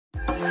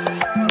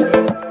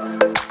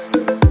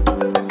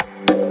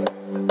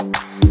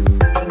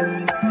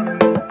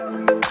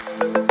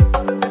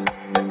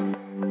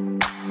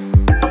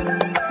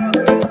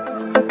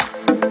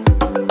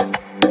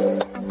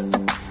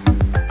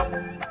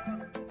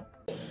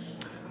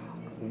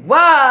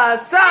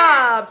What's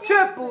up,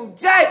 Triple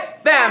J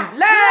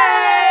family?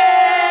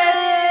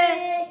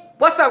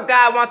 What's up,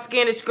 guys? Once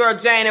again, it's your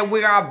girl Jane, and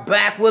we are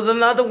back with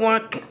another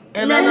one.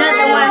 And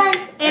another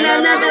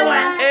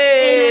one.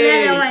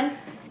 Hey.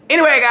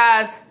 Anyway,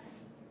 guys,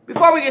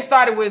 before we get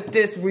started with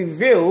this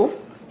review,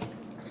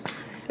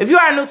 if you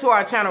are new to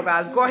our channel,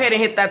 guys, go ahead and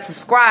hit that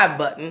subscribe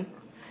button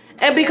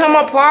and become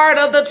a part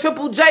of the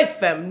Triple J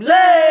family.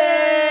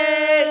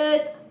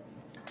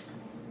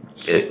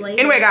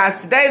 Anyway, guys,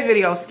 today's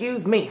video,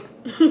 excuse me,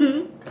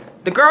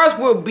 the girls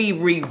will be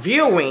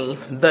reviewing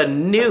the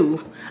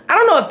new, I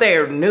don't know if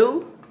they're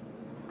new.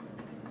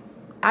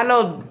 I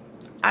know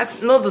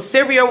the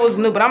cereal was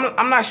new, but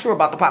I'm not sure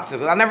about the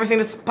popsicles. I've never seen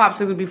this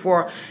popsicle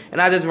before,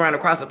 and I just ran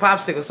across the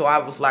popsicle, so I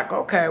was like,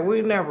 okay,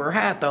 we never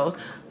had those,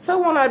 so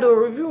why not do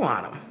a review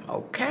on them,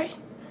 okay?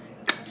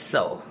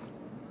 So,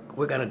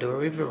 we're gonna do a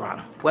review on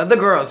them. Well, the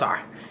girls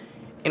are.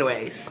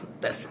 Anyways,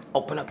 let's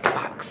open up the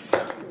box.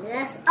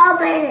 Let's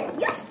open it.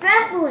 You're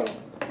struggling.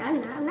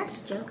 I'm not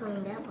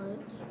struggling that much.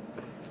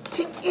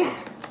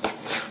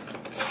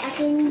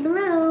 Fucking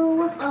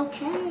blue.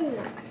 Okay.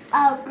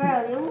 Oh,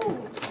 girl, you.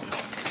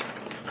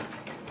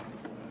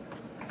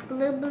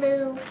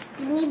 Blue.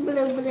 Give me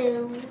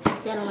blue.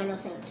 That don't make no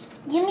sense.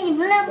 Give me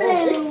blue.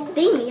 It's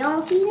steamy. Y'all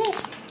don't see that?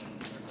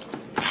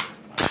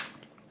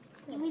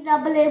 Give me the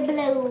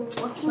blue.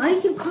 Why do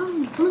you keep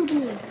calling me blue?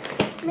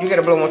 You get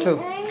a blue one too.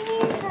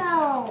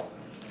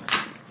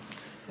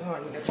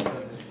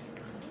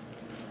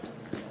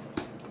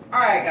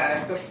 Alright,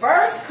 guys, the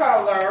first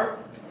color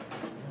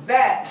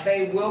that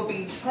they will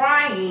be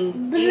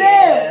trying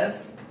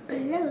is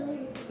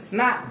blue. It's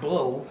not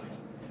blue.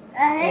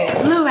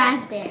 Blue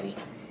raspberry.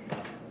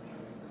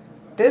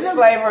 This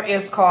flavor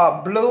is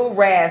called Blue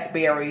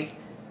Raspberry.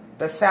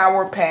 The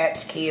Sour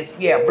Patch Kids.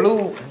 Yeah,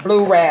 blue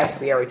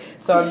raspberry.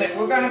 So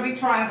we're gonna be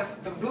trying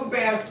the blue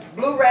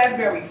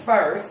raspberry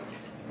first.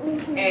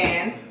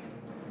 And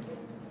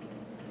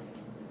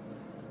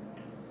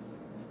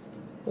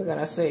we're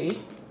gonna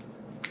see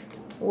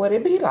what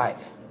it be like.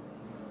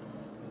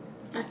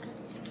 Okay.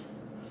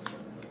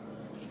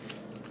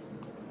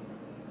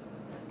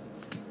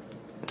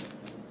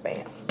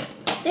 Bam.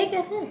 Take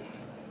it here.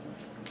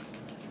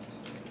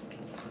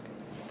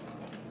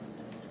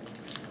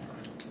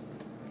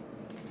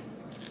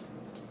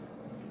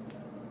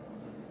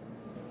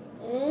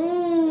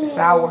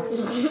 Sour.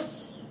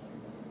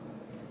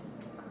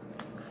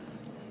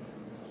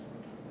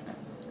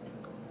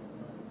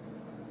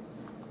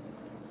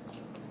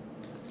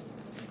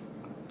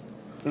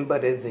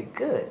 But is it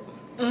good?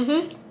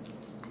 Mm-hmm.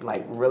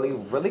 Like really,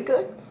 really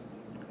good?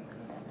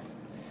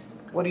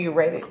 What do you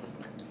rate it?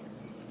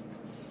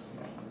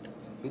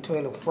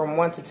 From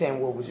 1 to 10,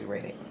 what would you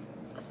rate it?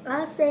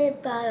 I'd say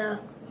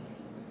about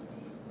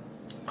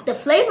the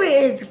flavor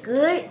is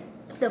good.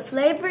 The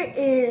flavor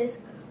is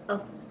a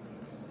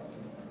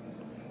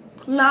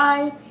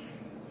 9.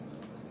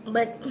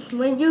 But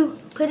when you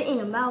put it in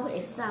your mouth,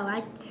 it's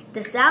sour.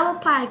 The sour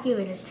part, I give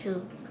it a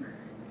 2.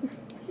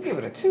 Give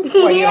it a 2.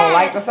 What, you don't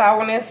like the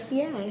sourness?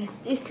 Yeah,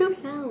 it's too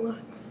sour.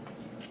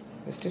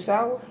 It's too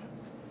sour?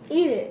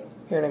 Eat it.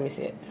 Here, let me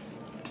see it.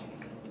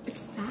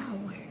 It's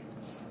sour.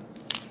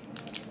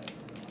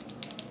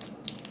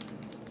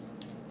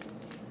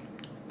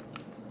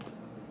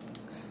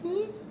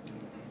 See?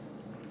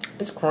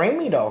 It's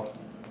creamy though.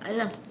 I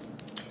know.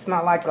 It's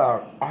not like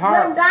a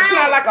hard. It's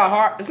not like a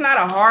hard. It's not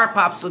a hard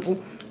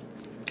popsicle.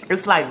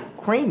 It's like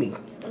creamy.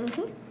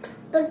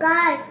 But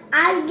guys,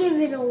 I give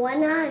it a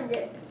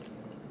 100.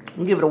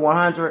 You give it a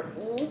 100?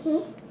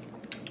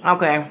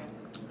 Okay.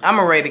 I'm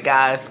gonna rate it,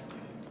 guys.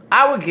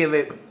 I would give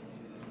it.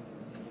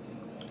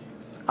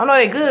 I know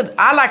they're good.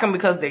 I like them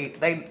because they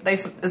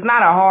it's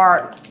not a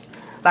hard,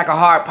 like a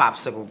hard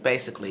popsicle,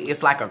 basically.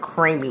 It's like a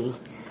creamy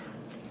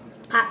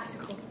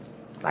Popsicle.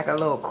 like a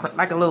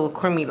little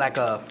creamy, like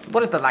a,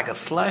 what is that, like a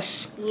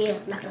slush? Yeah,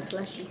 like a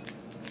slushy.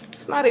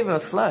 It's not even a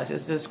slush.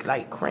 It's just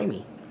like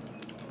creamy.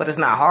 But it's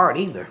not hard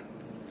either.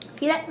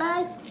 See that,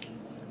 guys?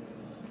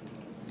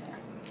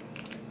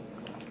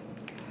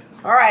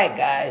 Alright,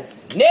 guys.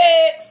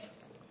 Next!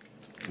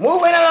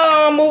 Moving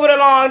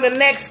along. The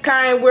next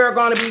kind we're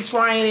going to be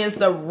trying is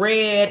the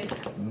red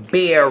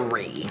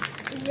berry.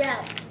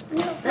 Yeah.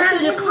 That's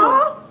what they're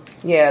called?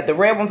 Yeah, the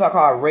red ones are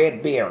called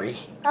red berry.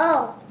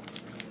 Oh.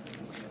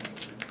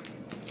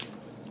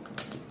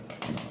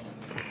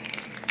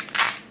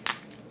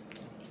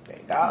 There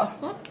you go.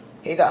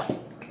 Here you go.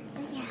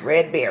 Yeah.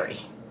 Red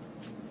berry.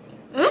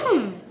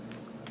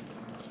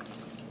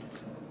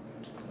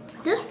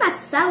 This is not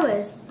sour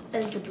as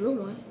the blue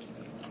one.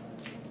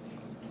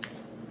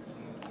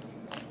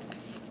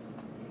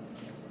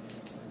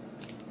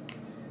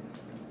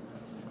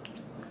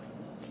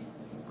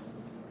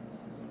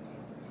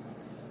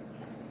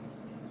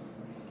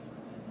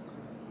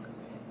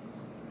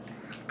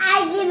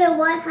 I give it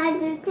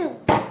 100 too.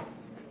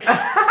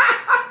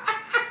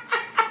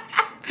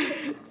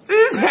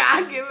 She said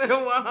I give it a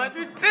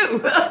 100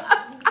 too.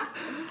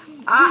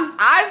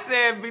 I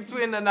said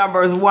between the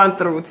numbers 1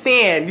 through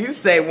 10. You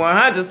say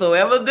 100, so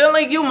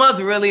evidently you must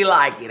really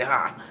like it,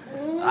 huh?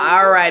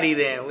 Alrighty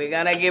then. We're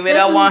gonna give it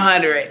a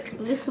 100.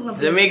 This one.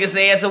 Zamika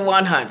says it's a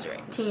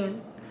 100.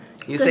 10.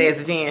 You say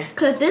it's a 10?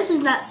 Cause this was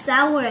not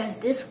sour as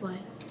this one.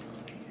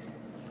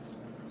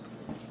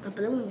 The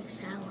blue one is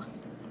sour.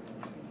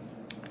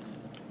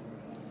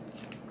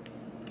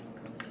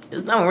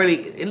 It don't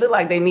really. It look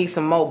like they need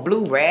some more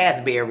blue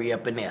raspberry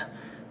up in there.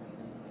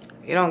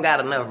 It don't got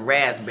enough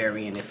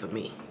raspberry in it for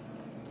me.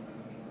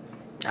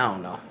 I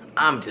don't know.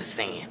 I'm just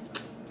saying.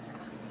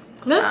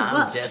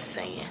 I'm just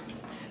saying.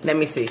 Let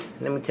me see.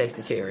 Let me taste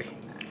the cherry.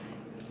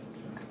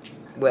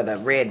 Well, the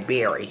red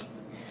berry.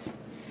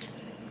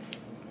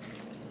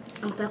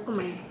 I'm back on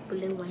my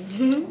blue one.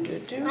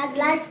 I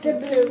like the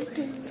blue.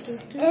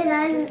 And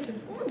I...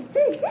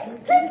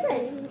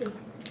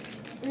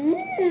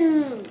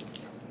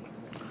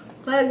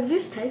 But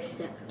just taste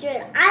it.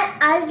 Good.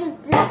 I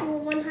give this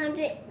one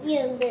 100.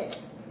 You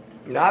this.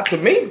 Not to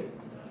me.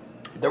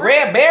 The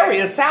red berry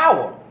is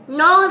sour.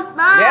 No, it's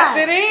not. Yes,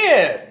 it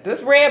is.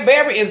 This red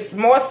berry is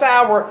more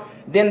sour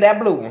than that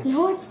blue one.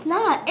 No, it's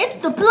not. It's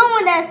the blue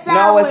one that's sour.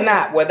 No, it's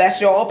not. Well, that's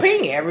your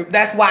opinion.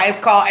 That's why it's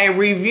called a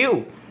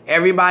review.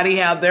 Everybody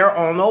have their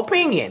own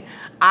opinion.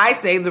 I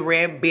say the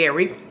red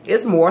berry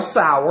is more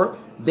sour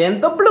than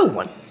the blue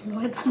one. No,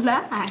 it's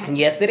not.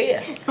 Yes, it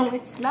is. No,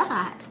 it's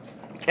not.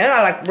 And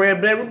I like the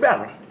red berry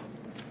better.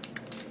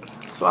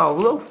 So,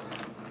 look.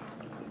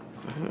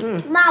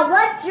 Ma,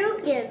 what you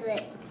give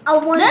it?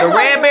 The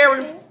red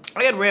berry,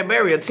 I get the red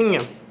berry a 10.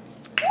 This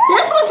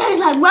one tastes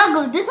like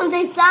regular. This one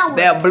tastes sour.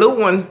 That blue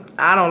one,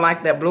 I don't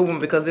like that blue one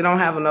because it don't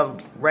have enough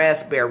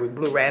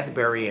blue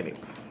raspberry in it.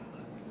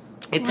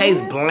 It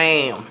tastes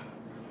bland.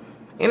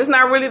 And it's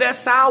not really that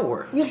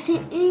sour. Yes,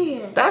 it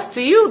is. That's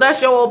to you.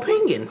 That's your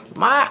opinion.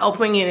 My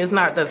opinion is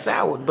not that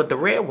sour, but the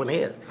red one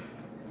is.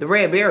 The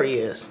red berry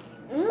is.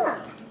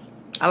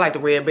 I like the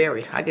red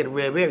berry. I get a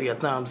red berry a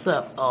thumbs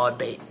up all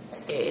day,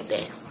 every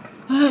day.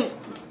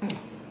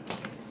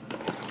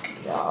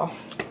 Y'all.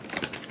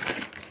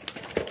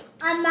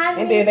 And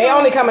then they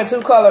only come in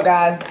 2 colors,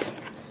 guys.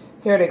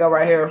 Here they go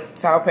right here.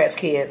 Sour Patch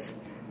Kids.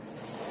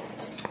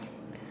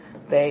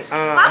 They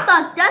I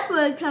thought that's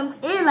where it comes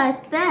in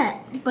like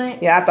that,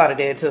 but yeah, I thought it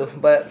did too,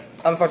 but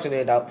unfortunately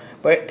it don't.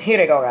 But here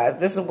they go, guys.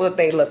 This is what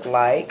they look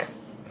like,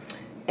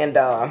 and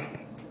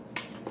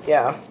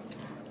yeah,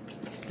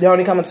 they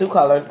only come in 2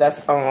 colors.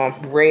 That's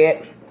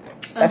red.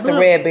 That's the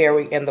red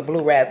berry and the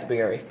blue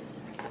raspberry.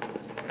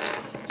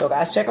 So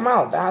guys, check them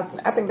out.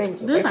 I think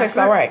they taste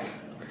all right.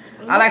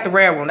 I like the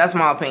red one. That's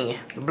my opinion.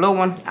 The blue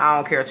one, I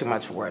don't care too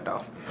much for it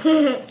though.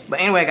 But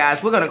anyway,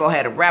 guys, we're gonna go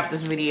ahead and wrap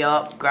this video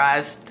up,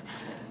 guys.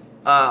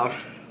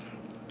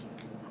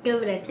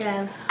 give it a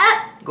thumbs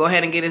up. Go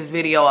ahead and give this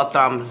video a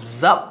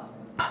thumbs up.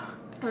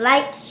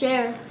 Like,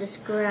 share, and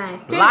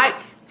subscribe. Like,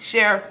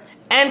 share,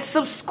 and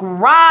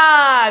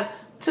subscribe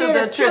to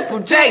the Triple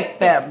J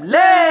family.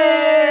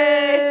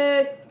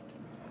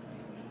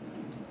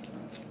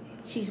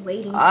 She's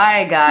waiting.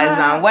 Alright, guys,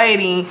 I'm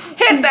waiting.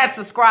 Hit that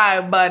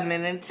subscribe button,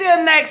 and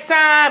until next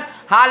time,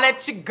 holla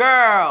at your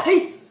girl.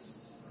 Peace.